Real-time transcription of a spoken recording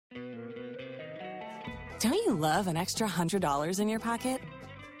Don't you love an extra $100 in your pocket?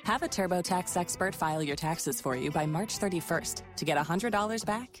 Have a TurboTax expert file your taxes for you by March 31st to get $100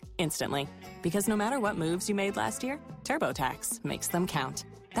 back instantly. Because no matter what moves you made last year, TurboTax makes them count.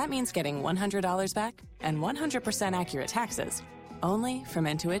 That means getting $100 back and 100% accurate taxes, only from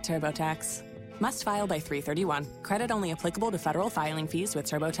Intuit TurboTax. Must file by 3/31. Credit only applicable to federal filing fees with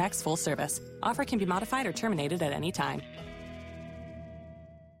TurboTax full service. Offer can be modified or terminated at any time.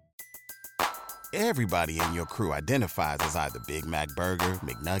 Everybody in your crew identifies as either Big Mac Burger,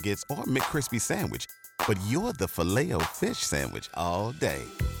 McNuggets, or McCrispy Sandwich. But you're the Filet-O-Fish Sandwich all day.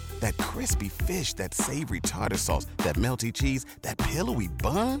 That crispy fish, that savory tartar sauce, that melty cheese, that pillowy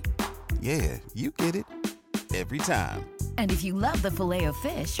bun. Yeah, you get it. Every time. And if you love the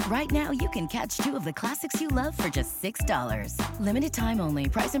Filet-O-Fish, right now you can catch two of the classics you love for just $6. Limited time only.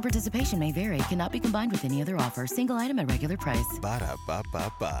 Price and participation may vary. Cannot be combined with any other offer. Single item at regular price.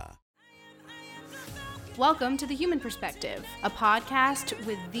 Ba-da-ba-ba-ba. Welcome to The Human Perspective, a podcast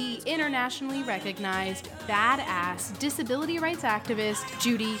with the internationally recognized badass disability rights activist,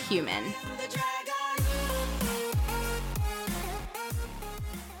 Judy Heumann.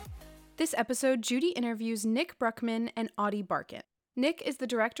 This episode, Judy interviews Nick Bruckman and Audie Barkan. Nick is the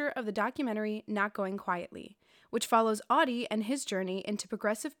director of the documentary Not Going Quietly, which follows Audie and his journey into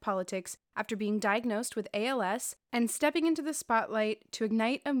progressive politics after being diagnosed with ALS and stepping into the spotlight to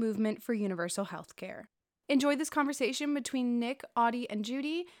ignite a movement for universal health care. Enjoy this conversation between Nick, Audie, and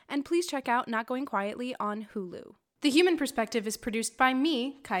Judy, and please check out Not Going Quietly on Hulu. The Human Perspective is produced by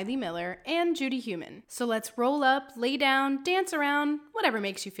me, Kylie Miller, and Judy Heumann. So let's roll up, lay down, dance around, whatever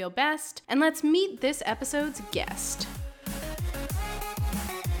makes you feel best, and let's meet this episode's guest.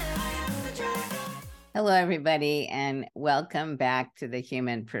 Hello, everybody, and welcome back to The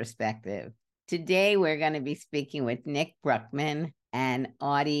Human Perspective. Today, we're going to be speaking with Nick Bruckman and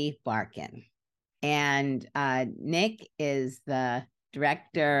Audie Barkan. And Nick is the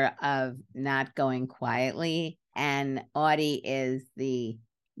director of Not Going Quietly, and Audie is the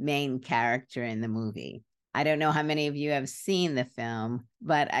main character in the movie. I don't know how many of you have seen the film,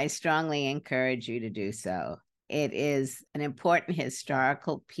 but I strongly encourage you to do so. It is an important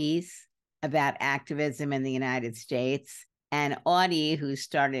historical piece about activism in the United States. And Audie, who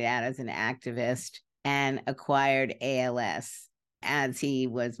started out as an activist and acquired ALS as he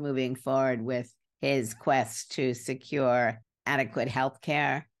was moving forward with his quest to secure adequate health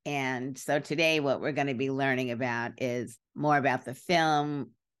care. And so today what we're going to be learning about is more about the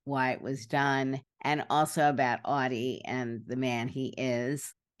film, why it was done, and also about Audie and the man he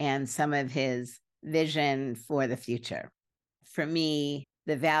is, and some of his vision for the future. For me,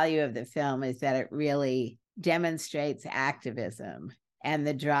 the value of the film is that it really demonstrates activism and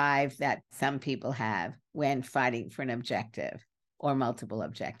the drive that some people have when fighting for an objective or multiple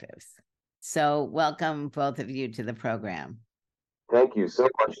objectives. So welcome both of you to the program. Thank you so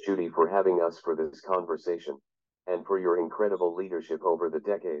much, Judy, for having us for this conversation and for your incredible leadership over the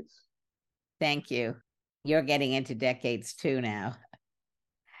decades. Thank you. You're getting into decades too now.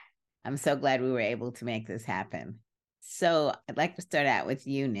 I'm so glad we were able to make this happen. So I'd like to start out with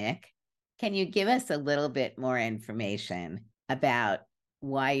you, Nick. Can you give us a little bit more information about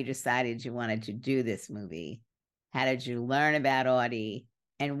why you decided you wanted to do this movie? How did you learn about Audie?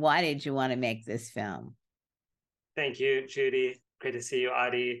 And why did you want to make this film? Thank you, Judy. Great to see you,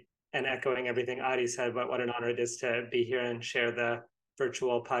 Audie. And echoing everything Audie said, but what an honor it is to be here and share the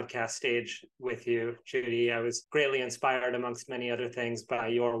virtual podcast stage with you, Judy. I was greatly inspired, amongst many other things, by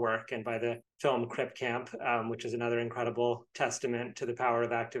your work and by the film Crip Camp, which is another incredible testament to the power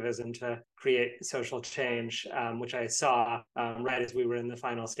of activism to create social change, which I saw right as we were in the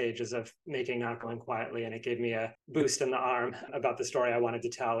final stages of making Not Going Quietly. And it gave me a boost in the arm about the story I wanted to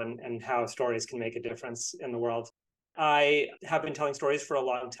tell and how stories can make a difference in the world. I have been telling stories for a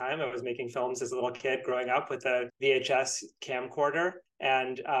long time. I was making films as a little kid growing up with a VHS camcorder.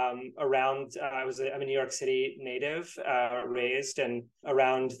 And I'm a New York City native, raised, and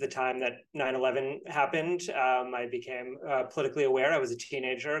around the time that 9/11 happened, I became politically aware. I was a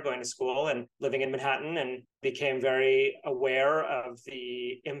teenager going to school and living in Manhattan, and became very aware of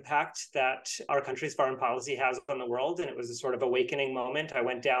the impact that our country's foreign policy has on the world. And it was a sort of awakening moment. I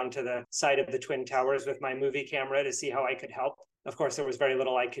went down to the site of the Twin Towers with my movie camera to see how I could help. Of course, there was very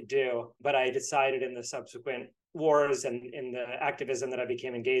little I could do, but I decided in the subsequent wars and in the activism that I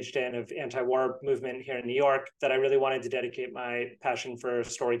became engaged in of anti-war movement here in New York, that I really wanted to dedicate my passion for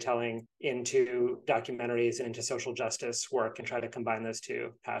storytelling into documentaries and into social justice work and try to combine those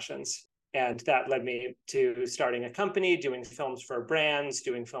two passions. And that led me to starting a company, doing films for brands,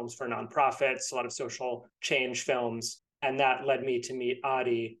 doing films for nonprofits, a lot of social change films. And that led me to meet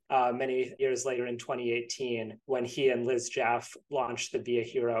Adi many years later in 2018 when he and Liz Jaffe launched the Be a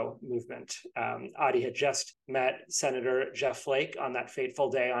Hero movement. Adi had just met Senator Jeff Flake on that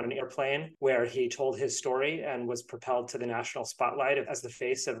fateful day on an airplane where he told his story and was propelled to the national spotlight as the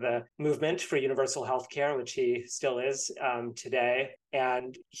face of the movement for universal health care, which he still is today.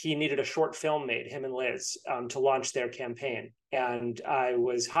 And he needed a short film made, him and Liz, to launch their campaign. And I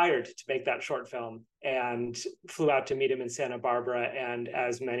was hired to make that short film and flew out to meet him in Santa Barbara. And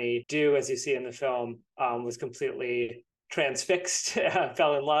as many do, as you see in the film, was completely transfixed,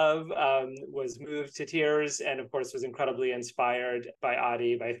 fell in love, was moved to tears, and of course was incredibly inspired by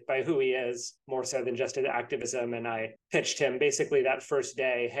Adi, by who he is, more so than just his activism. And I pitched him basically that first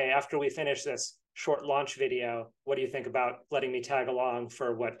day, hey, after we finish this short launch video, what do you think about letting me tag along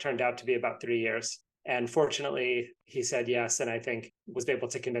for what turned out to be about 3 years? And fortunately, he said yes, and I think was able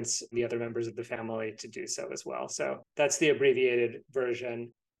to convince the other members of the family to do so as well. So that's the abbreviated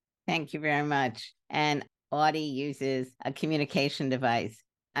version. Thank you very much. And Adi uses a communication device.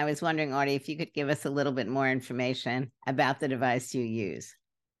 I was wondering, Adi, if you could give us a little bit more information about the device you use.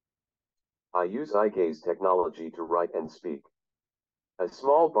 I use eye gaze technology to write and speak. A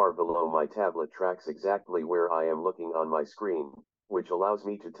small bar below my tablet tracks exactly where I am looking on my screen, which allows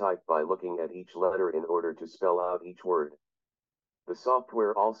me to type by looking at each letter in order to spell out each word. The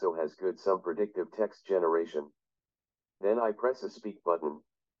software also has some predictive text generation. Then I press a speak button,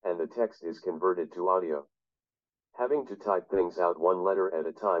 and the text is converted to audio. Having to type things out one letter at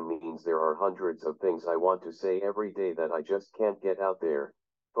a time means there are hundreds of things I want to say every day that I just can't get out there.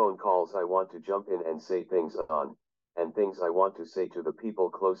 Phone calls I want to jump in and say things on, and things I want to say to the people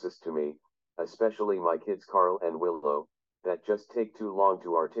closest to me, especially my kids Carl and Willow, that just take too long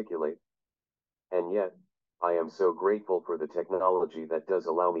to articulate. And yet, I am so grateful for the technology that does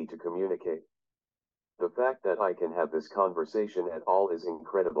allow me to communicate. The fact that I can have this conversation at all is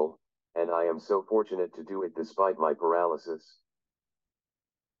incredible, and I am so fortunate to do it despite my paralysis.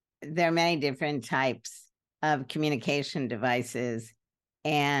 There are many different types of communication devices,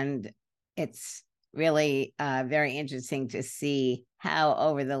 and it's really very interesting to see how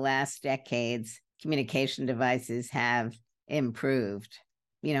over the last decades, communication devices have improved.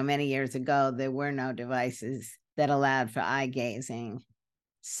 You know, many years ago, there were no devices that allowed for eye gazing.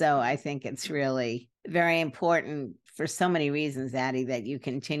 So I think it's really very important for so many reasons, Adi, that you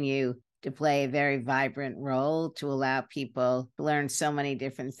continue to play a very vibrant role to allow people to learn so many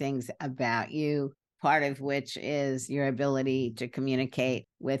different things about you, part of which is your ability to communicate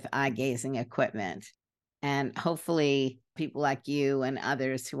with eye-gazing equipment. And hopefully people like you and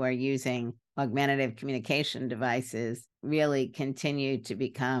others who are using augmentative communication devices really continue to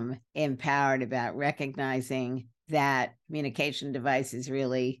become empowered about recognizing that communication devices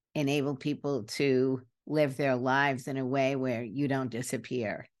really enable people to live their lives in a way where you don't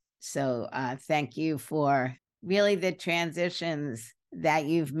disappear. So thank you for really the transitions that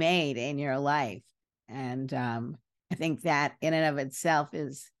you've made in your life. And I think that in and of itself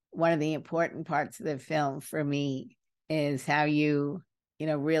is one of the important parts of the film for me, is how you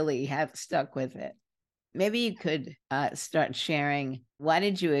really have stuck with it. Maybe you could start sharing, why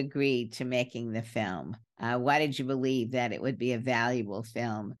did you agree to making the film? Why did you believe that it would be a valuable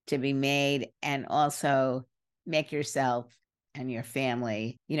film to be made and also make yourself and your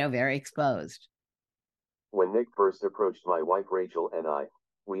family, very exposed? When Nick first approached my wife Rachel and I,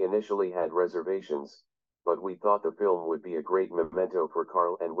 we initially had reservations, but we thought the film would be a great memento for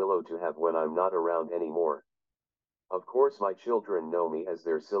Carl and Willow to have when I'm not around anymore. Of course my children know me as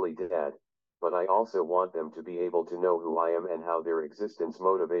their silly dad, but I also want them to be able to know who I am and how their existence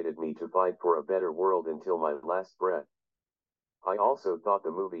motivated me to fight for a better world until my last breath. I also thought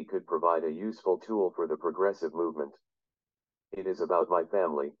the movie could provide a useful tool for the progressive movement. It is about my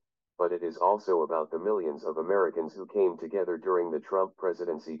family, but it is also about the millions of Americans who came together during the Trump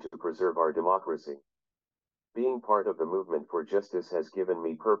presidency to preserve our democracy. Being part of the movement for justice has given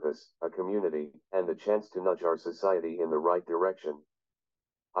me purpose, a community, and the chance to nudge our society in the right direction.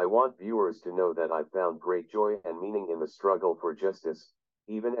 I want viewers to know that I've found great joy and meaning in the struggle for justice,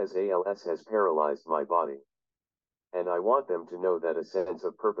 even as ALS has paralyzed my body. And I want them to know that a sense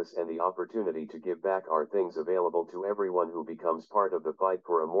of purpose and the opportunity to give back are things available to everyone who becomes part of the fight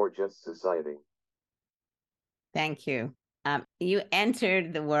for a more just society. Thank you. You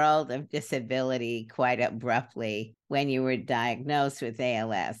entered the world of disability quite abruptly when you were diagnosed with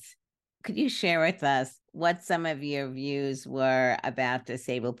ALS. Could you share with us what some of your views were about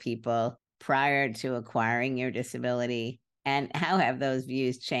disabled people prior to acquiring your disability, and how have those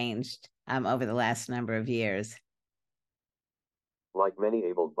views changed over the last number of years? Like many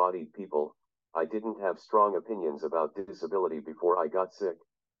able-bodied people, I didn't have strong opinions about disability before I got sick.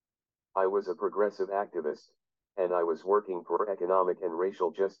 I was a progressive activist, and I was working for economic and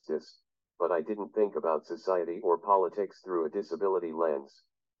racial justice, but I didn't think about society or politics through a disability lens.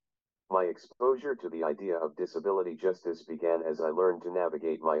 My exposure to the idea of disability justice began as I learned to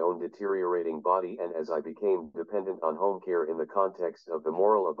navigate my own deteriorating body and as I became dependent on home care in the context of the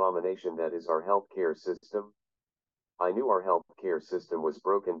moral abomination that is our healthcare system. I knew our healthcare system was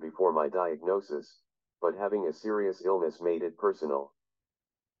broken before my diagnosis, but having a serious illness made it personal.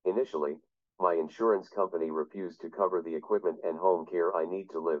 Initially, my insurance company refused to cover the equipment and home care I need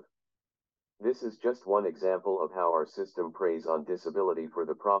to live. This is just one example of how our system preys on disability for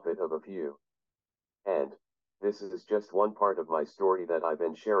the profit of a few. And this is just one part of my story that I've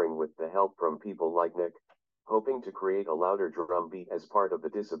been sharing with the help from people like Nick, hoping to create a louder drumbeat as part of the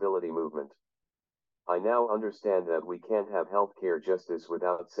disability movement. I now understand that we can't have healthcare justice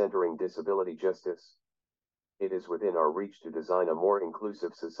without centering disability justice. It is within our reach to design a more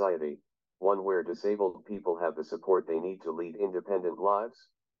inclusive society, one where disabled people have the support they need to lead independent lives.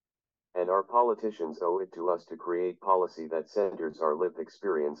 And our politicians owe it to us to create policy that centers our lived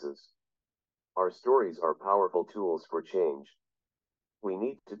experiences. Our stories are powerful tools for change. We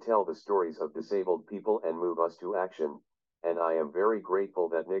need to tell the stories of disabled people and move us to action, and I am very grateful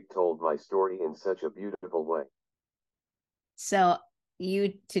that Nick told my story in such a beautiful way. So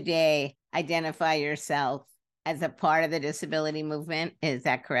you today identify yourself as a part of the disability movement, is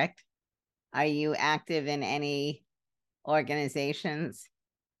that correct? Are you active in any organizations?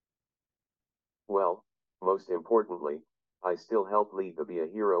 Well, most importantly, I still help lead the Be a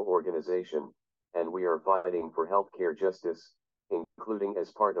Hero organization, and we are fighting for healthcare justice, including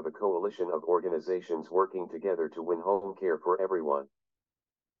as part of a coalition of organizations working together to win home care for everyone.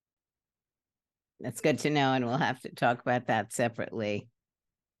 That's good to know, and we'll have to talk about that separately.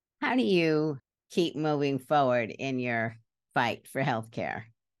 How do you keep moving forward in your fight for healthcare?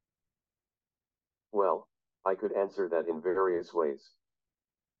 Well, I could answer that in various ways.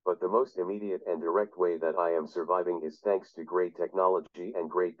 But the most immediate and direct way that I am surviving is thanks to great technology and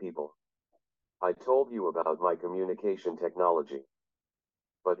great people. I told you about my communication technology.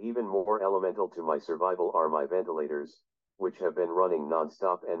 But even more elemental to my survival are my ventilators, which have been running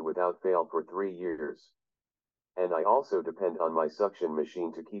nonstop and without fail for 3 years. And I also depend on my suction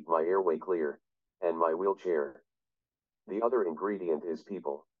machine to keep my airway clear, and my wheelchair. The other ingredient is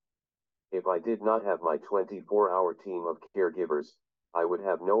people. If I did not have my 24-hour team of caregivers, I would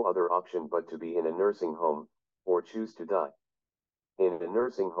have no other option but to be in a nursing home, or choose to die. In a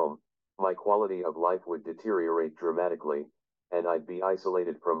nursing home, my quality of life would deteriorate dramatically, and I'd be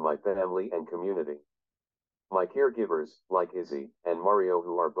isolated from my family and community. My caregivers, like Izzy and Mario,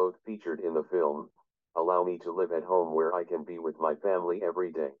 who are both featured in the film, allow me to live at home where I can be with my family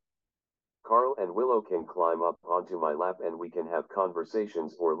every day. Carl and Willow can climb up onto my lap and we can have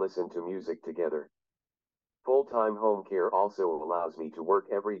conversations or listen to music together. Full-time home care also allows me to work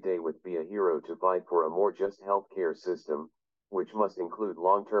every day with Be a Hero to fight for a more just healthcare system, which must include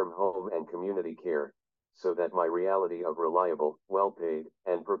long-term home and community care, so that my reality of reliable, well-paid,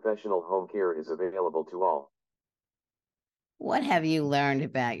 and professional home care is available to all. What have you learned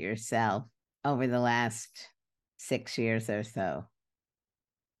about yourself over the last 6 years or so?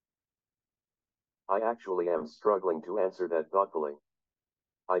 I actually am struggling to answer that thoughtfully.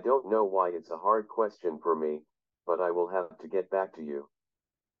 I don't know why it's a hard question for me, but I will have to get back to you.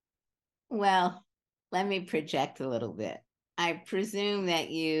 Well, let me project a little bit. I presume that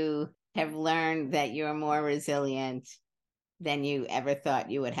you have learned that you're more resilient than you ever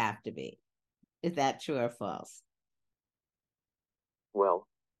thought you would have to be. Is that true or false? Well,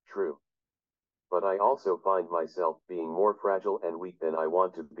 true. But I also find myself being more fragile and weak than I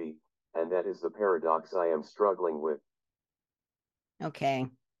want to be, and that is the paradox I am struggling with. Okay.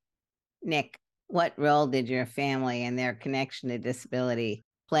 Nick, what role did your family and their connection to disability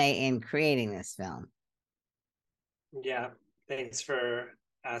play in creating this film? Yeah, thanks for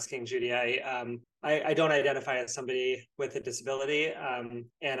asking, Judy. I don't identify as somebody with a disability,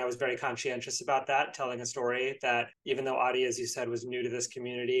 and I was very conscientious about that, telling a story that even though Adi, as you said, was new to this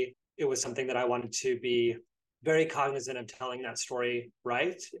community, it was something that I wanted to be very cognizant of telling that story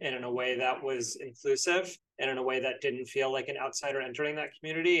right and in a way that was inclusive and in a way that didn't feel like an outsider entering that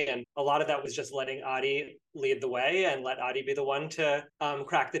community. And a lot of that was just letting Adi lead the way and let Adi be the one to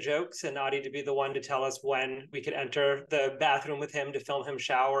crack the jokes and Adi to be the one to tell us when we could enter the bathroom with him to film him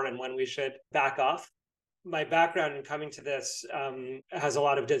shower and when we should back off. My background in coming to this has a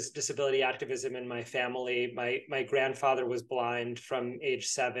lot of disability activism in my family. My grandfather was blind from age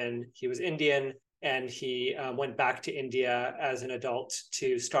 7. He was Indian. and he went back to India as an adult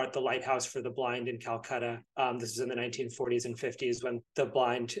to start the Lighthouse for the Blind in Calcutta. This was in the 1940s and 50s when the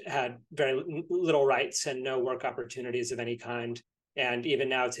blind had very little rights and no work opportunities of any kind. And even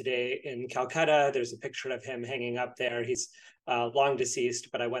now today in Calcutta, there's a picture of him hanging up there. He's long deceased,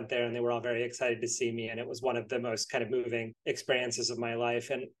 but I went there and they were all very excited to see me. And it was one of the most kind of moving experiences of my life.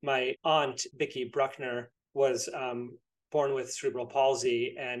 And my aunt, Vicky Bruckner, was born with cerebral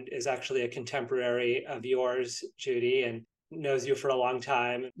palsy and is actually a contemporary of yours, Judy, and knows you for a long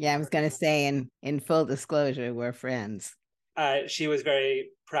time. Yeah, I was going to say, in full disclosure, we're friends. She was very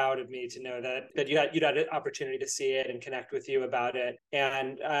proud of me to know that you'd had an opportunity to see it and connect with you about it.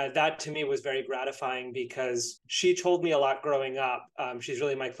 And that to me was very gratifying because she told me a lot growing up. She's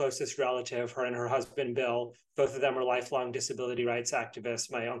really my closest relative, her and her husband, Bill. Both of them are lifelong disability rights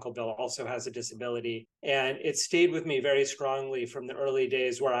activists. My uncle Bill also has a disability. And it stayed with me very strongly from the early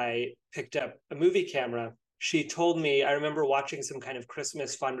days where I picked up a movie camera. She told me, I remember watching some kind of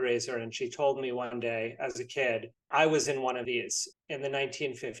Christmas fundraiser, and she told me one day as a kid, I was in one of these in the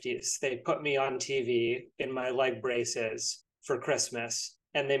 1950s. They put me on TV in my leg braces for Christmas,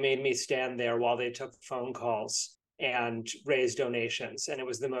 and they made me stand there while they took phone calls and raised donations. And it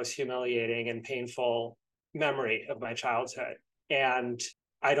was the most humiliating and painful memory of my childhood. And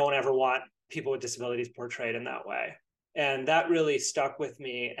I don't ever want people with disabilities portrayed in that way. And that really stuck with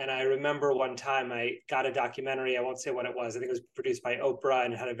me. And I remember one time I got a documentary, I won't say what it was, I think it was produced by Oprah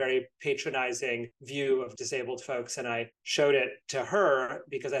and had a very patronizing view of disabled folks. And I showed it to her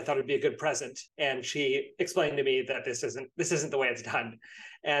because I thought it'd be a good present. And she explained to me that this isn't the way it's done.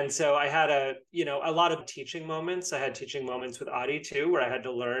 And so I had a lot of teaching moments. I had teaching moments with Adi too, where I had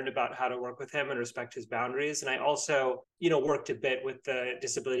to learn about how to work with him and respect his boundaries. And I also, worked a bit with the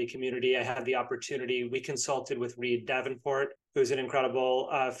disability community. I had the opportunity, we consulted with Reed Davenport, who's an incredible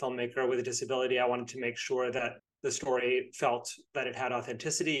filmmaker with a disability. I wanted to make sure that the story felt that it had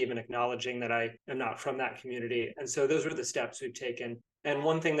authenticity, even acknowledging that I am not from that community. And so those were the steps we've taken. And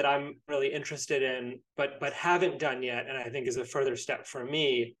one thing that I'm really interested in, but haven't done yet, and I think is a further step for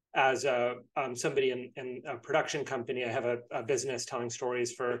me as somebody in a production company, I have a business telling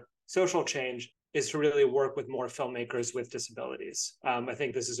stories for social change, is to really work with more filmmakers with disabilities. I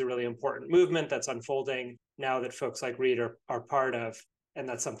think this is a really important movement that's unfolding now that folks like Reed are part of. And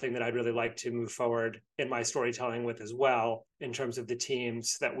that's something that I'd really like to move forward in my storytelling with as well, in terms of the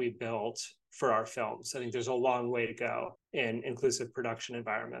teams that we built for our films. I think there's a long way to go in inclusive production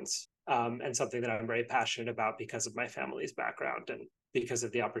environments, and something that I'm very passionate about because of my family's background and because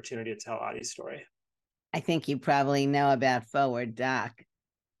of the opportunity to tell Adi's story. I think you probably know about Forward Doc,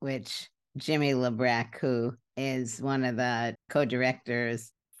 which Jimmy LeBrack, who is one of the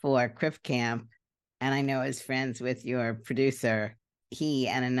co-directors for Crip Camp, and I know is friends with your producer, he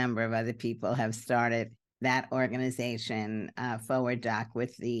and a number of other people have started that organization, Forward Doc,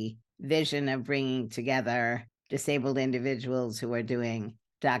 with the vision of bringing together disabled individuals who are doing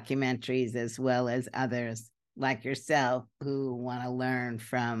documentaries, as well as others like yourself who want to learn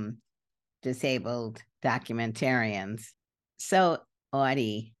from disabled documentarians. So,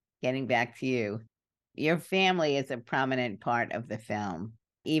 Adi, getting back to you, your family is a prominent part of the film,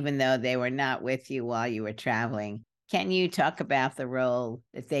 even though they were not with you while you were traveling. Can you talk about the role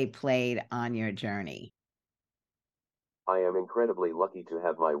that they played on your journey? I am incredibly lucky to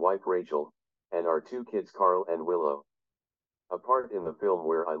have my wife Rachel, and our two kids Carl and Willow. A part in the film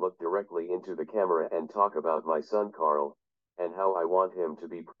where I look directly into the camera and talk about my son Carl, and how I want him to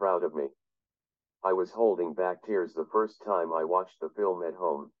be proud of me. I was holding back tears the first time I watched the film at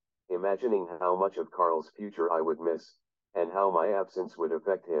home, imagining how much of Carl's future I would miss, and how my absence would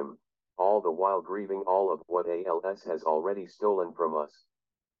affect him, all the while grieving all of what ALS has already stolen from us.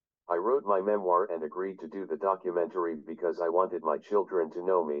 I wrote my memoir and agreed to do the documentary because I wanted my children to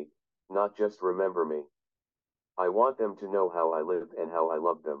know me, not just remember me. I want them to know how I lived and how I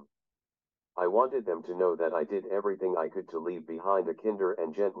loved them. I wanted them to know that I did everything I could to leave behind a kinder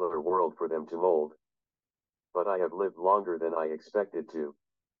and gentler world for them to mold. But I have lived longer than I expected to.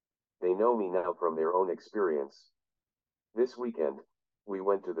 They know me now from their own experience. This weekend, we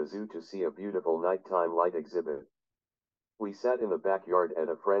went to the zoo to see a beautiful nighttime light exhibit. We sat in the backyard at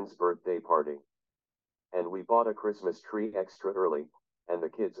a friend's birthday party. And we bought a Christmas tree extra early, and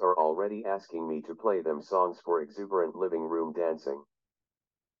the kids are already asking me to play them songs for exuberant living room dancing.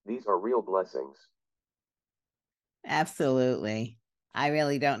 These are real blessings. Absolutely. I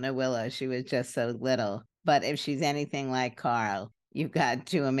really don't know Willow. She was just so little. But if she's anything like Carl, you've got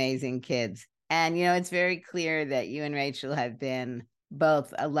two amazing kids. And, it's very clear that you and Rachel have been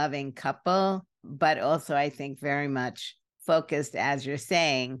both a loving couple, but also, I think, very much focused, as you're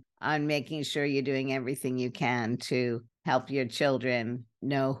saying, on making sure you're doing everything you can to help your children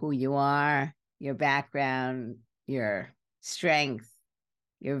know who you are, your background, your strength,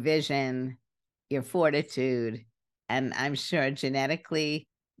 your vision, your fortitude. And I'm sure genetically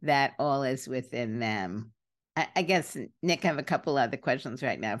that all is within them. I guess, Nick, I have a couple other questions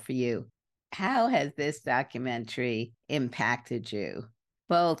right now for you. How has this documentary impacted you,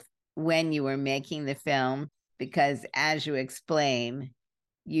 both when you were making the film, because as you explain,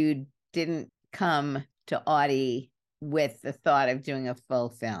 you didn't come to Audie with the thought of doing a full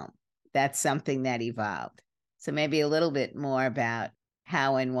film. That's something that evolved. So maybe a little bit more about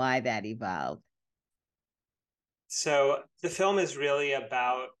how and why that evolved. So the film is really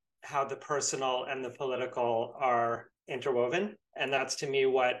about how the personal and the political are interwoven. And that's, to me,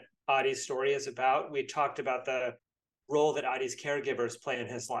 what Audie's story is about. We talked about the role that Audie's caregivers play in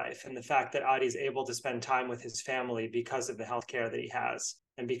his life, and the fact that Audie's able to spend time with his family because of the healthcare that he has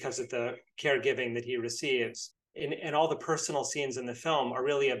and because of the caregiving that he receives. And all the personal scenes in the film are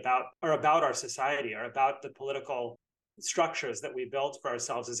really about our society, are about the political structures that we build for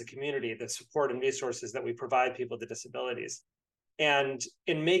ourselves as a community, the support and resources that we provide people with disabilities. And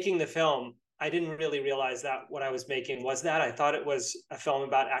in making the film, I didn't really realize that what I was making was that. I thought it was a film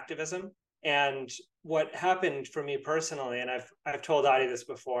about activism. And what happened for me personally, and I've told Audie this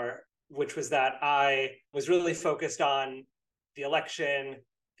before, which was that I was really focused on the election,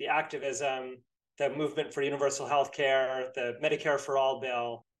 the activism, the movement for universal health care, the Medicare for All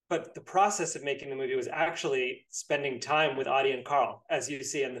bill. But the process of making the movie was actually spending time with Audie and Carl, as you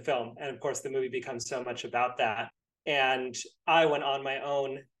see in the film. And of course, the movie becomes so much about that. And I went on my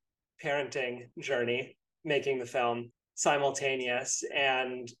own parenting journey, making the film simultaneous.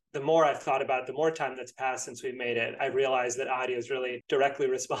 And the more I've thought about it, the more time that's passed since we made it, I realized that Audie is really directly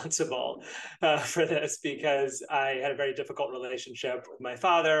responsible for this, because I had a very difficult relationship with my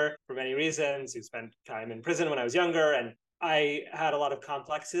father for many reasons. He spent time in prison when I was younger, and I had a lot of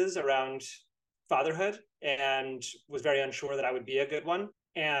complexes around fatherhood and was very unsure that I would be a good one.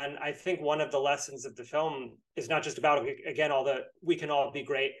 And I think one of the lessons of the film is not just about, again, we can all be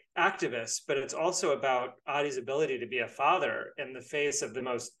great activists, but it's also about Audie's ability to be a father in the face of the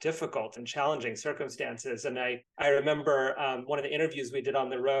most difficult and challenging circumstances. And I remember one of the interviews we did on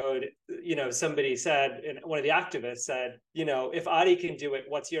the road, somebody said, and one of the activists said, if Audie can do it,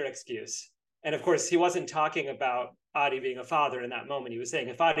 what's your excuse? And of course, he wasn't talking about Audie being a father in that moment. He was saying,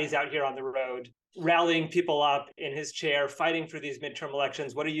 if Audie's out here on the road, rallying people up in his chair, fighting for these midterm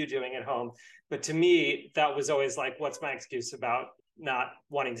elections, what are you doing at home? But to me, that was always like, what's my excuse about not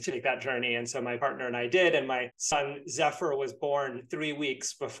wanting to take that journey? And so my partner and I did, and my son Zephyr was born 3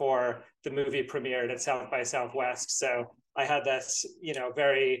 weeks before the movie premiered at South by Southwest. So I had this,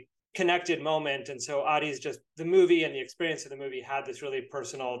 very connected moment. And so Audie's the movie and the experience of the movie had this really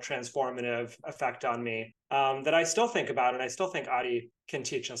personal, transformative effect on me that I still think about, and I still think Audie can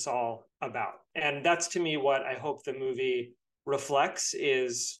teach us all about. And that's, to me, what I hope the movie reflects,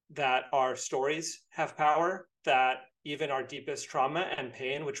 is that our stories have power, that even our deepest trauma and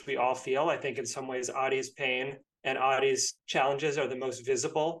pain, which we all feel, I think in some ways Audie's pain and Audie's challenges are the most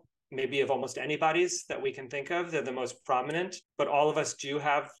visible, maybe of almost anybody's that we can think of. They're the most prominent, but all of us do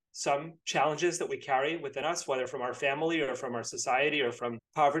have some challenges that we carry within us, whether from our family or from our society or from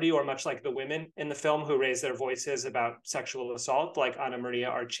poverty, or much like the women in the film who raise their voices about sexual assault, like Ana Maria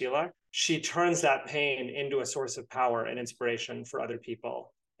Archila. She turns that pain into a source of power and inspiration for other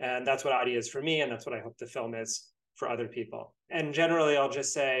people. And that's what Audie is for me, and that's what I hope the film is for other people. And generally, I'll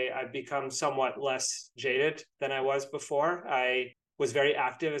just say I've become somewhat less jaded than I was before. I was very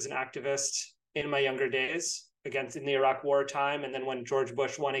active as an activist in my younger days, in the Iraq War time. And then when George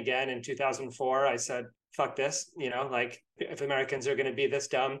Bush won again in 2004, I said, fuck this, if Americans are going to be this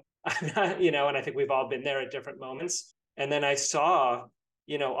dumb, I'm not, and I think we've all been there at different moments. And then I saw,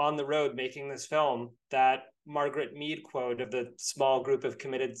 on the road making this film, that Margaret Mead quote of the small group of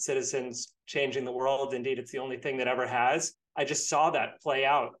committed citizens changing the world. Indeed, it's the only thing that ever has. I just saw that play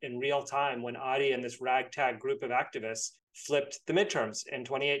out in real time when Audie and this ragtag group of activists flipped the midterms in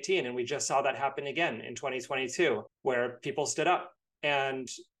 2018. And we just saw that happen again in 2022, where people stood up. And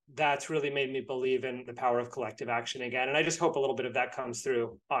that's really made me believe in the power of collective action again. And I just hope a little bit of that comes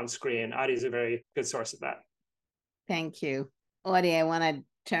through on screen. Audie's a very good source of that. Thank you. Audie, I want to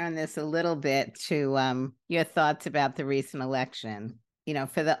turn this a little bit to your thoughts about the recent election.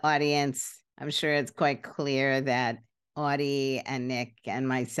 For the audience, I'm sure it's quite clear that Audie and Nick and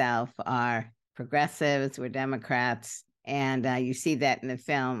myself are progressives, we're Democrats, and you see that in the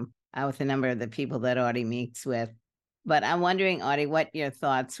film with a number of the people that Audie meets with. But I'm wondering, Audie, what your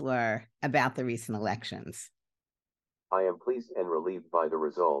thoughts were about the recent elections. I am pleased and relieved by the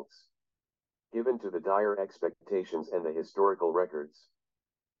results. Given to the dire expectations and the historical records,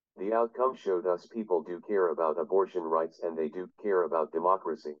 the outcome showed us people do care about abortion rights and they do care about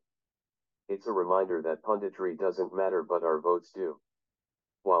democracy. It's a reminder that punditry doesn't matter but our votes do.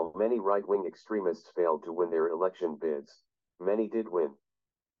 While many right-wing extremists failed to win their election bids, many did win.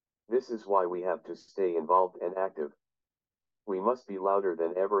 This is why we have to stay involved and active. We must be louder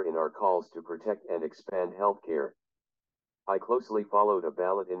than ever in our calls to protect and expand healthcare. I closely followed a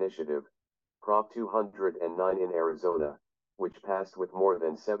ballot initiative, Prop 209 in Arizona, which passed with more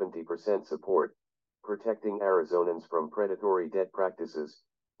than 70% support, protecting Arizonans from predatory debt practices,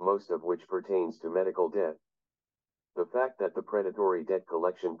 most of which pertains to medical debt. The fact that the Predatory Debt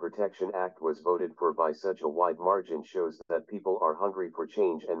Collection Protection Act was voted for by such a wide margin shows that people are hungry for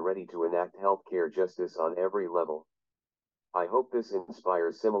change and ready to enact healthcare justice on every level. I hope this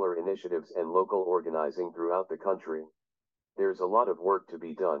inspires similar initiatives and local organizing throughout the country. There's a lot of work to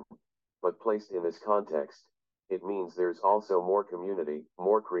be done, but placed in this context, it means there's also more community,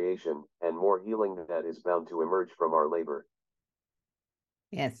 more creation, and more healing that is bound to emerge from our labor.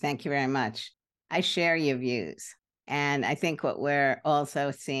 Yes, thank you very much. I share your views. And I think what we're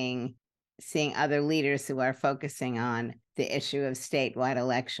also seeing other leaders who are focusing on the issue of statewide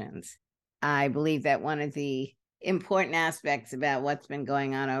elections. I believe that one of the important aspects about what's been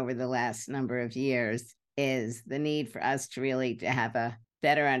going on over the last number of years is the need for us to really to have a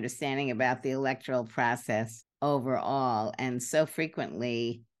better understanding about the electoral process overall. And so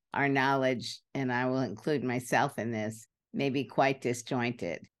frequently our knowledge, and I will include myself in this, may be quite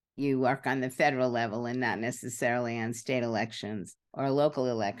disjointed. You work on the federal level and not necessarily on state elections or local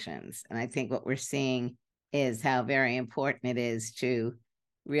elections. And I think what we're seeing is how very important it is to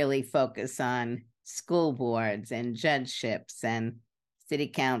really focus on school boards and judgeships and city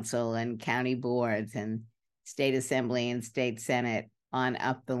council and county boards and state assembly and state senate on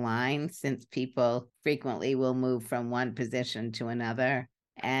up the line, since people frequently will move from one position to another.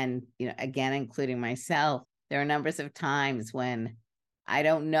 And, again, including myself, there are numbers of times when I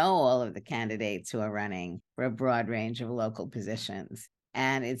don't know all of the candidates who are running for a broad range of local positions.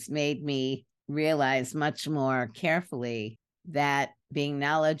 And it's made me realize much more carefully that being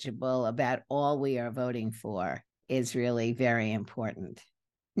knowledgeable about all we are voting for is really very important.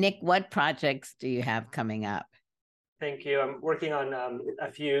 Nick, what projects do you have coming up? Thank you. I'm working on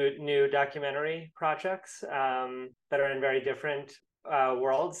a few new documentary projects that are in very different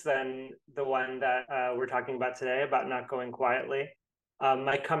worlds than the one that we're talking about today, about not going quietly.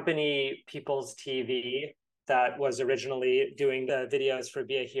 My company, People's TV, that was originally doing the videos for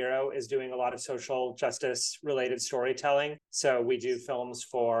Be a Hero, is doing a lot of social justice related storytelling. So we do films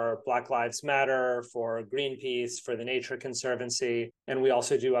for Black Lives Matter, for Greenpeace, for the Nature Conservancy, and we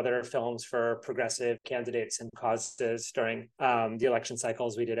also do other films for progressive candidates and causes during the election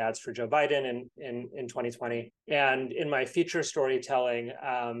cycles. We did ads for Joe Biden in 2020. And in my feature storytelling,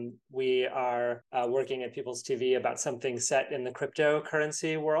 we are working at People's TV about something set in the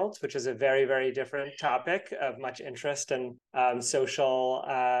cryptocurrency world, which is a very, very different topic of much interest and social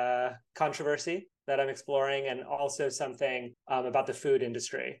controversy that I'm exploring, and also something about the food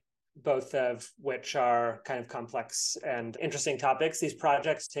industry, both of which are kind of complex and interesting topics. These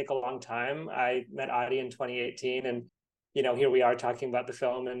projects take a long time. I met Adi in 2018, and here we are talking about the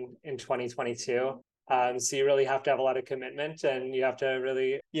film in 2022. So you really have to have a lot of commitment, and you have to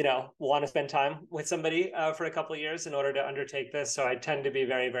really, want to spend time with somebody for a couple of years in order to undertake this. So I tend to be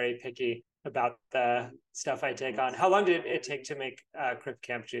very, very picky about the stuff I take on. How long did it take to make Crypt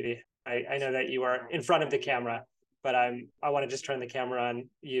Camp, Judy? I know that you are in front of the camera, but I want to just turn the camera on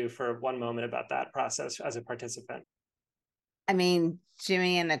you for one moment about that process as a participant. I mean,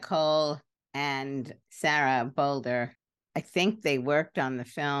 Jimmy and Nicole and Sarah Boulder, I think they worked on the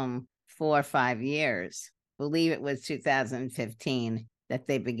film 4 or 5 years. I believe it was 2015 that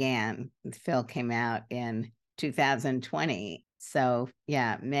they began. The film came out in 2020. So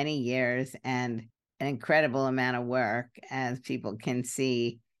yeah, many years and an incredible amount of work, as people can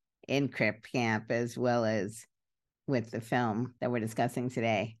see in Crypt Camp, as well as with the film that we're discussing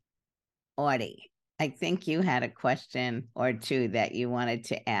today. Audie, I think you had a question or two that you wanted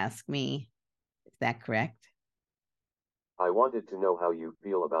to ask me. Is that correct? I wanted to know how you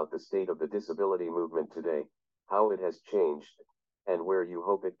feel about the state of the disability movement today, how it has changed, and where you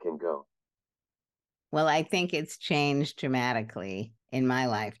hope it can go. Well, I think it's changed dramatically in my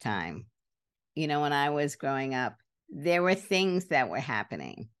lifetime. When I was growing up, there were things that were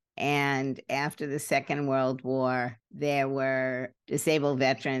happening. And after the Second World War, there were disabled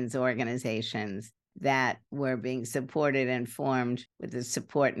veterans organizations that were being supported and formed with the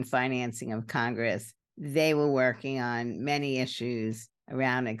support and financing of Congress they were working on many issues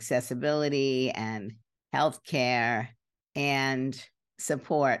around accessibility and healthcare and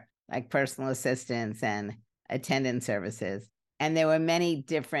support, like personal assistance and attendance services. And there were many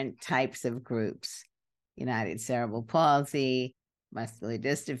different types of groups: United Cerebral Palsy, Muscular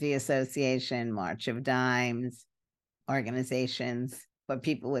Dystrophy Association, March of Dimes, organizations for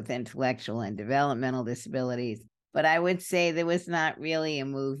people with intellectual and developmental disabilities. But I would say there was not really a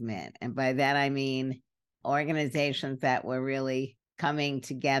movement. And by that, I mean organizations that were really coming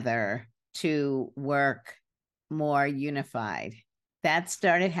together to work more unified. That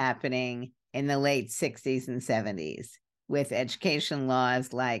started happening in the late 60s and 70s with education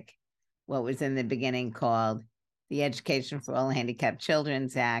laws like what was in the beginning called the Education for All Handicapped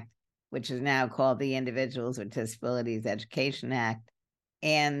Children's Act, which is now called the Individuals with Disabilities Education Act,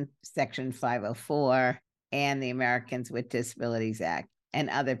 and Section 504, and the Americans with Disabilities Act, and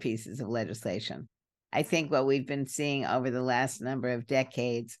other pieces of legislation. I think what we've been seeing over the last number of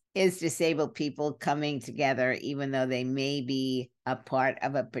decades is disabled people coming together, even though they may be a part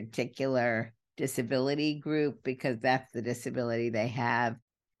of a particular disability group, because that's the disability they have.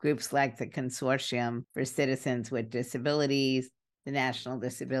 Groups like the Consortium for Citizens with Disabilities, the National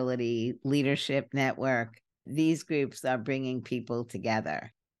Disability Leadership Network, these groups are bringing people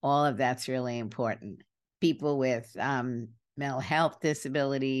together. All of that's really important. People with mental health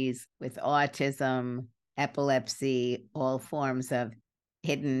disabilities, with autism, epilepsy, all forms of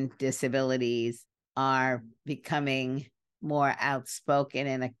hidden disabilities are becoming more outspoken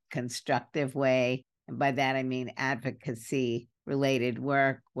in a constructive way. And by that, I mean advocacy-related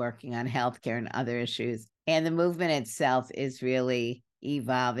work, working on healthcare and other issues. And the movement itself is really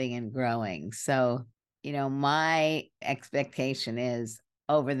evolving and growing. So, my expectation is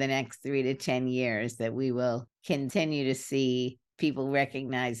over the next 3 to 10 years that we will continue to see people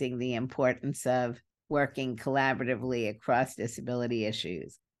recognizing the importance of working collaboratively across disability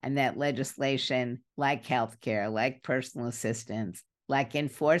issues, and that legislation like healthcare, like personal assistance, like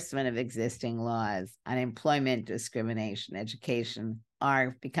enforcement of existing laws on employment discrimination, education,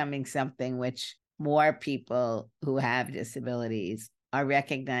 are becoming something which more people who have disabilities are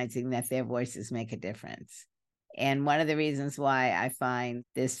recognizing that their voices make a difference. And one of the reasons why I find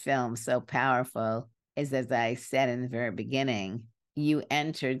this film so powerful is, as I said in the very beginning, you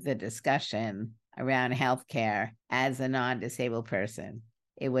entered the discussion around healthcare as a non-disabled person.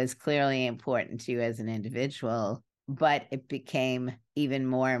 It was clearly important to you as an individual, but it became even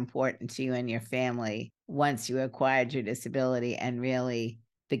more important to you and your family once you acquired your disability and really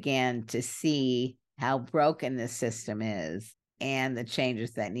began to see how broken this system is and the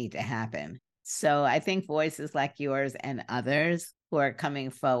changes that need to happen. So I think voices like yours and others who are coming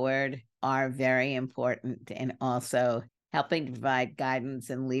forward are very important, and also helping to provide guidance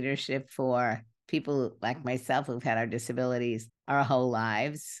and leadership for people like myself who've had our disabilities our whole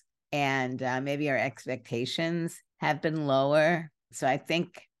lives. And maybe our expectations have been lower. So I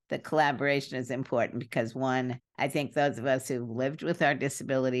think the collaboration is important because, one, I think those of us who've lived with our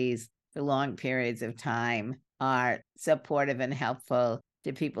disabilities for long periods of time are supportive and helpful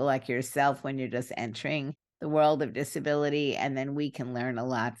to people like yourself when you're just entering the world of disability. And then we can learn a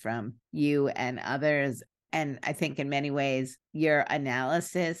lot from you and others. And I think in many ways, your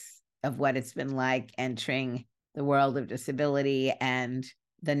analysis of what it's been like entering the world of disability and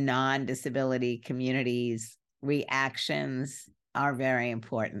the non-disability community's reactions are very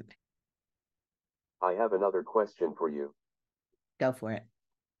important. I have another question for you. Go for it.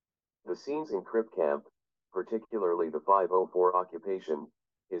 The scenes in Crip Camp, particularly the 504 occupation,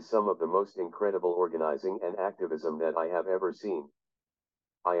 is some of the most incredible organizing and activism that I have ever seen.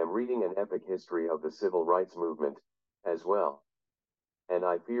 I am reading an epic history of the civil rights movement, as well. And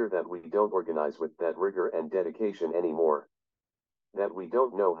I fear that we don't organize with that rigor and dedication anymore. That we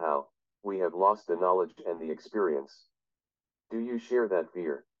don't know how, we have lost the knowledge and the experience. Do you share that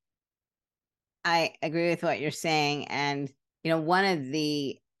fear? I agree with what you're saying. And, one of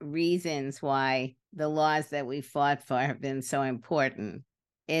the reasons why the laws that we fought for have been so important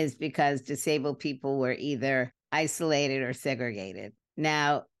is because disabled people were either isolated or segregated.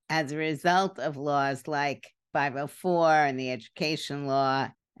 Now, as a result of laws like 504 and the Education Law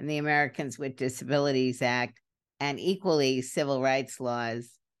and the Americans with Disabilities Act, and equally civil rights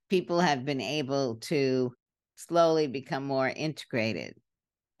laws, people have been able to slowly become more integrated.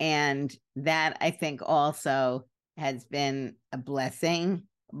 And that, I think, also has been a blessing,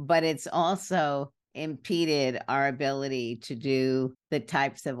 but it's also impeded our ability to do the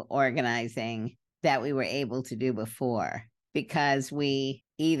types of organizing that we were able to do before, because we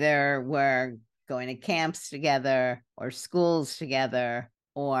either were going to camps together or schools together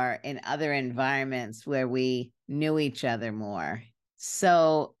or in other environments where we knew each other more.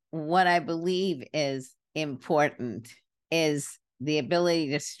 So what I believe is important is the ability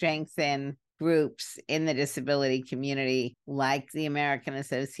to strengthen groups in the disability community, like the American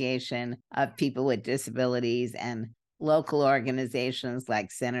Association of People with Disabilities and local organizations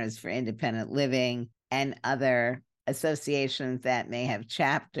like Centers for Independent Living and other associations that may have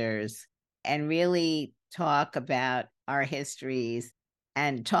chapters, and really talk about our histories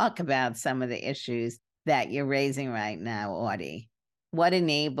and talk about some of the issues that you're raising right now, Audie. What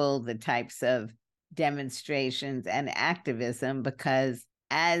enabled the types of demonstrations and activism? Because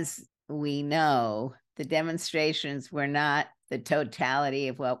as we know, the demonstrations were not the totality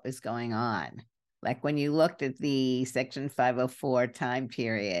of what was going on. Like when you looked at the Section 504 time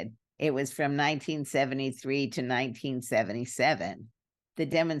period, it was from 1973 to 1977. The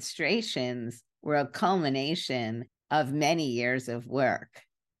demonstrations were a culmination of many years of work.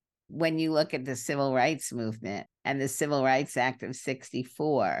 When you look at the civil rights movement and the Civil Rights Act of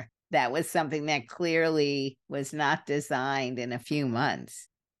 64, that was something that clearly was not designed in a few months.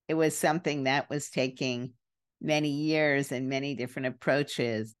 It was something that was taking many years and many different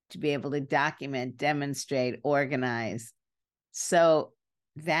approaches to be able to document, demonstrate, organize. So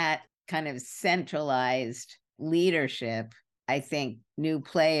that kind of centralized leadership, I think, new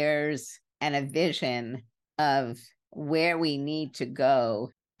players and a vision of where we need to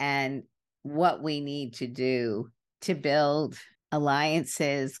go and what we need to do to build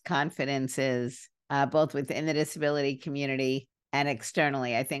alliances, confidences, both within the disability community and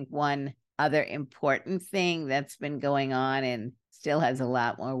externally. I think one other important thing that's been going on and still has a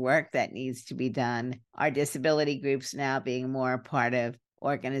lot more work that needs to be done are disability groups now being more a part of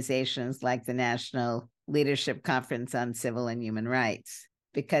organizations like the National Leadership Conference on Civil and Human Rights,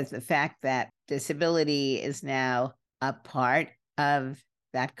 because the fact that disability is now a part of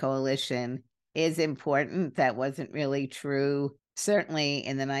that coalition is important. That wasn't really true, certainly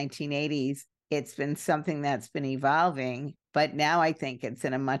in the 1980s. It's been something that's been evolving, but now I think it's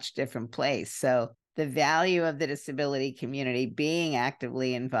in a much different place. So the value of the disability community being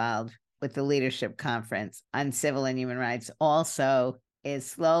actively involved with the Leadership Conference on Civil and Human Rights also is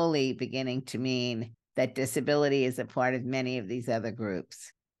slowly beginning to mean that disability is a part of many of these other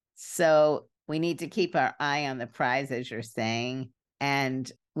groups. So we need to keep our eye on the prize, as you're saying,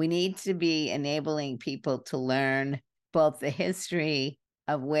 and we need to be enabling people to learn both the history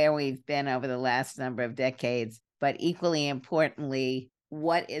of where we've been over the last number of decades, but equally importantly,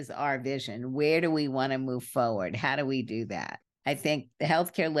 what is our vision? Where do we want to move forward? How do we do that? I think the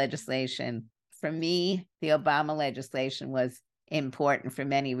healthcare legislation, for me, the Obama legislation was important for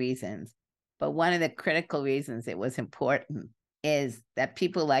many reasons. But one of the critical reasons it was important is that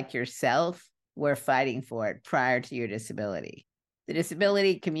people like yourself were fighting for it prior to your disability. The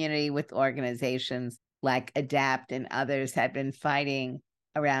disability community with organizations like ADAPT and others had been fighting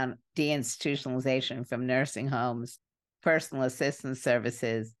around deinstitutionalization from nursing homes, personal assistance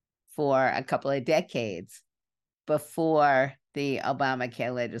services for a couple of decades before the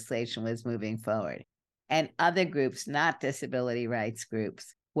Obamacare legislation was moving forward. And other groups, not disability rights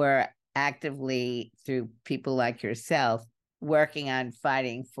groups, were actively, through people like yourself, working on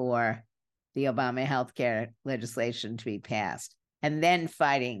fighting for the Obama healthcare legislation to be passed, and then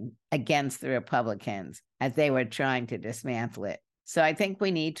fighting against the Republicans as they were trying to dismantle it. So I think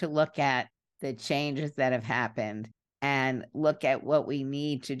we need to look at the changes that have happened and look at what we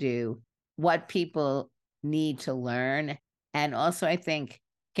need to do, what people need to learn, and also I think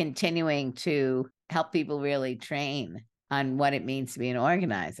continuing to help people really train on what it means to be an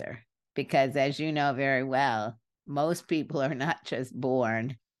organizer. Because as you know very well, most people are not just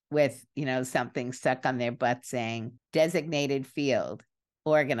born with, something stuck on their butt saying designated field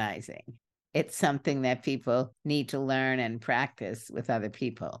organizing. It's something that people need to learn and practice with other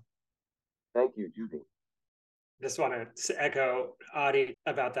people. Thank you, Judy. Just want to echo Audie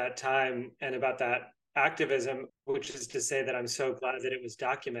about that time and about that activism, which is to say that I'm so glad that it was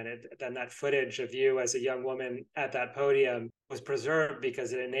documented. Then that footage of you as a young woman at that podium was preserved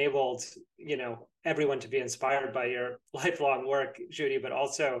because it enabled, everyone to be inspired by your lifelong work, Judy, but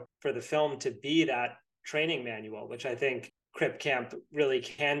also for the film to be that training manual, which I think Crip Camp really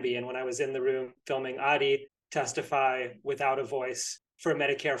can be. And when I was in the room filming Audie testify without a voice for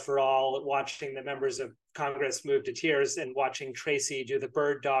Medicare for All, watching the members of Congress move to tears, and watching Tracy do the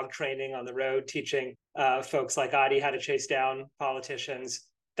bird dog training on the road, teaching folks like Audie how to chase down politicians.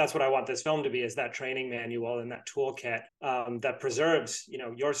 That's what I want this film to be, is that training manual and that toolkit that preserves,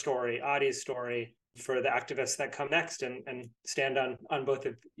 your story, Audie's story, for the activists that come next and stand on both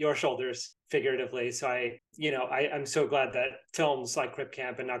of your shoulders figuratively. So I'm so glad that films like Crip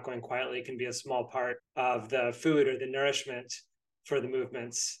Camp and Not Going Quietly can be a small part of the food or the nourishment for the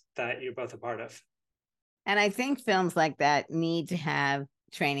movements that you're both a part of. And I think films like that need to have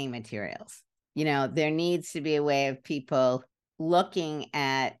training materials. There needs to be a way of people looking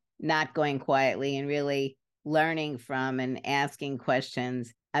at Not Going Quietly and really learning from and asking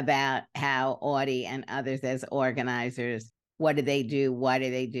questions about how Audie and others as organizers, what do they do? Why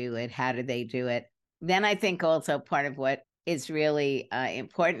do they do it? How do they do it? Then I think also part of what is really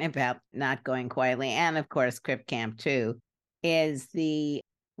important about Not Going Quietly, and of course Crip Camp too, is the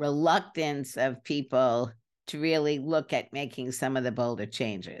reluctance of people to really look at making some of the bolder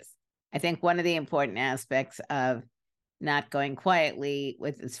changes. I think one of the important aspects of Not Going Quietly,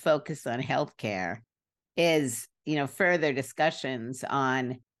 with its focus on healthcare, is further discussions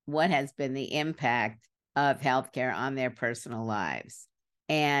on what has been the impact of healthcare on their personal lives,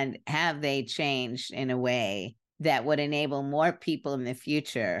 and have they changed in a way that would enable more people in the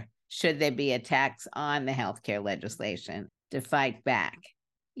future, should there be attacks on the healthcare legislation, to fight back.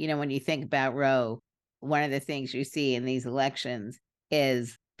 When you think about Roe, one of the things you see in these elections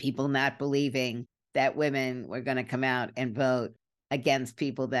is people not believing that women were going to come out and vote against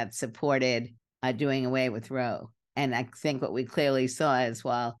people that supported doing away with Roe. And I think what we clearly saw is,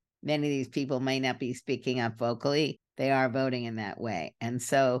 while many of these people may not be speaking up vocally, they are voting in that way. And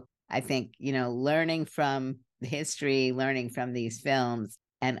so I think, learning from the history, learning from these films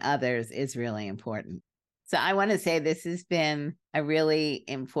and others is really important. So I want to say this has been a really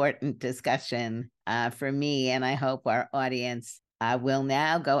important discussion for me, and I hope our audience will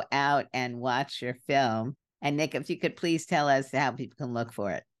now go out and watch your film. And Nick, if you could please tell us how people can look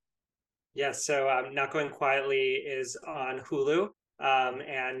for it. Yes, so Not Going Quietly is on Hulu,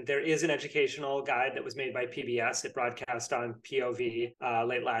 and there is an educational guide that was made by PBS. It broadcast on POV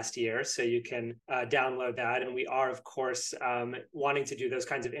late last year, so you can download that. And we are, of course, wanting to do those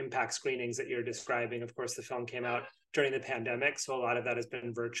kinds of impact screenings that you're describing. Of course, the film came out during the pandemic, so a lot of that has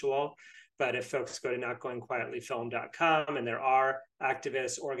been virtual. But if folks go to notgoingquietlyfilm.com, and there are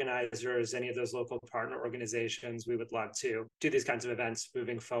activists, organizers, any of those local partner organizations, we would love to do these kinds of events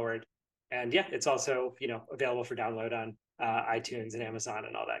moving forward. And yeah, it's also, available for download on iTunes and Amazon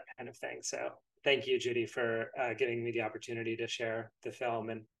and all that kind of thing. So thank you, Judy, for giving me the opportunity to share the film.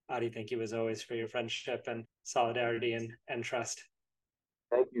 And Adi, thank you as always for your friendship and solidarity and trust.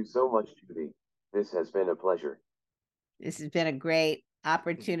 Thank you so much, Judy. This has been a pleasure. This has been a great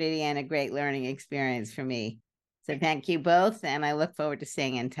opportunity and a great learning experience for me. So thank you both, and I look forward to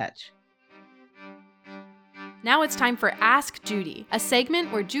staying in touch. Now it's time for Ask Judy, a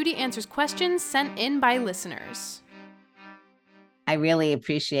segment where Judy answers questions sent in by listeners. I really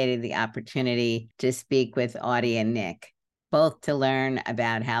appreciated the opportunity to speak with Audie and Nick, both to learn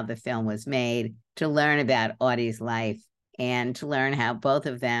about how the film was made, to learn about Audie's life, and to learn how both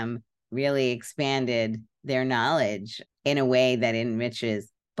of them really expanded their knowledge in a way that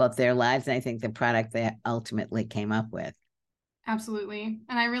enriches both their lives and I think the product they ultimately came up with. Absolutely.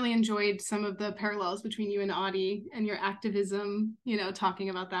 And I really enjoyed some of the parallels between you and Audie and your activism. Talking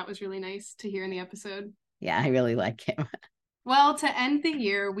about that was really nice to hear in the episode. Yeah, I really like him. Well, to end the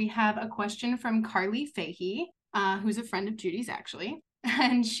year, we have a question from Carly Fahey, who's a friend of Judy's, actually.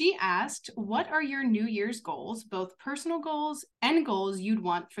 And she asked, what are your New Year's goals, both personal goals and goals you'd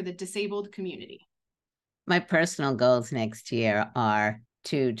want for the disabled community? My personal goals next year are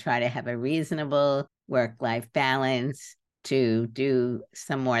to try to have a reasonable work-life balance, to do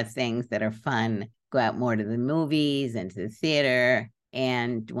some more things that are fun, go out more to the movies and to the theater,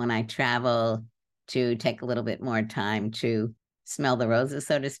 and when I travel, to take a little bit more time to smell the roses,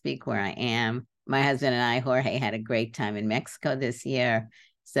 so to speak, where I am. My husband and I, Jorge, had a great time in Mexico this year,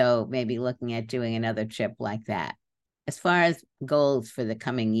 so maybe looking at doing another trip like that. As far as goals for the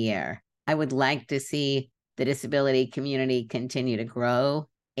coming year, I would like to see the disability community continue to grow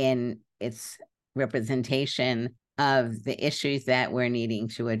in its representation of the issues that we're needing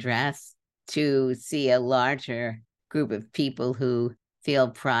to address, to see a larger group of people who feel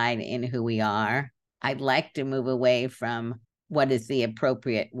pride in who we are. I'd like to move away from what is the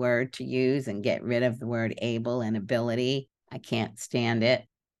appropriate word to use and get rid of the word able and ability. I can't stand it.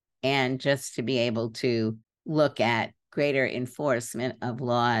 And just to be able to look at greater enforcement of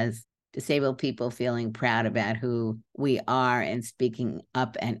laws, disabled people feeling proud about who we are and speaking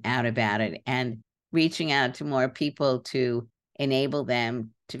up and out about it, and reaching out to more people to enable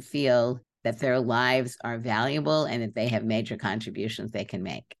them to feel that their lives are valuable and that they have major contributions they can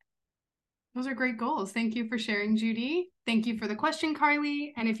make. Those are great goals. Thank you for sharing, Judy. Thank you for the question,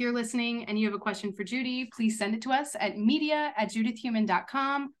 Carly. And if you're listening and you have a question for Judy, please send it to us at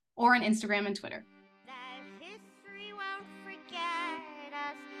media@judithhuman.com or on Instagram and Twitter. That history won't forget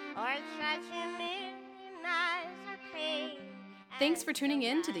us or try to minimize our pain. Thanks for tuning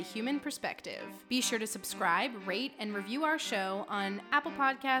in to The Human Perspective. Be sure to subscribe, rate, and review our show on Apple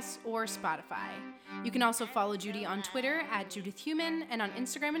Podcasts or Spotify. You can also follow Judy on Twitter @JudithHuman and on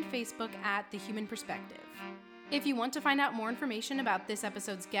Instagram and Facebook @The Human Perspective. If you want to find out more information about this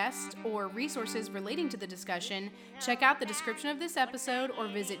episode's guest or resources relating to the discussion, check out the description of this episode or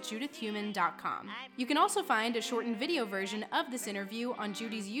visit judithhuman.com. You can also find a shortened video version of this interview on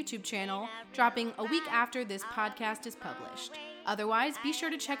Judy's YouTube channel, dropping a week after this podcast is published. Otherwise, be sure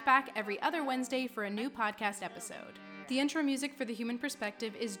to check back every other Wednesday for a new podcast episode. The intro music for The Human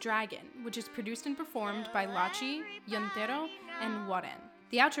Perspective is Dragon, which is produced and performed by Lachi, Yontero, and Warren.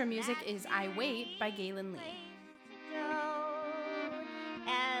 The outro music is I Wait by Galen Lee.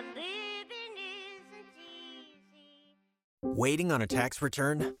 Waiting on a tax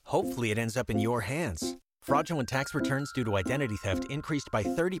return? Hopefully it ends up in your hands. Fraudulent tax returns due to identity theft increased by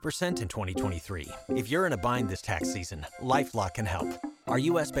 30% in 2023. If you're in a bind this tax season, LifeLock can help. Our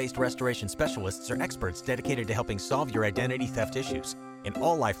U.S.-based restoration specialists are experts dedicated to helping solve your identity theft issues. And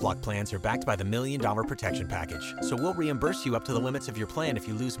all LifeLock plans are backed by the $1 Million Protection Package. So we'll reimburse you up to the limits of your plan if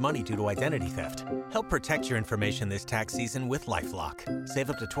you lose money due to identity theft. Help protect your information this tax season with LifeLock.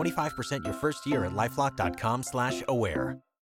 Save up to 25% your first year at LifeLock.com/aware.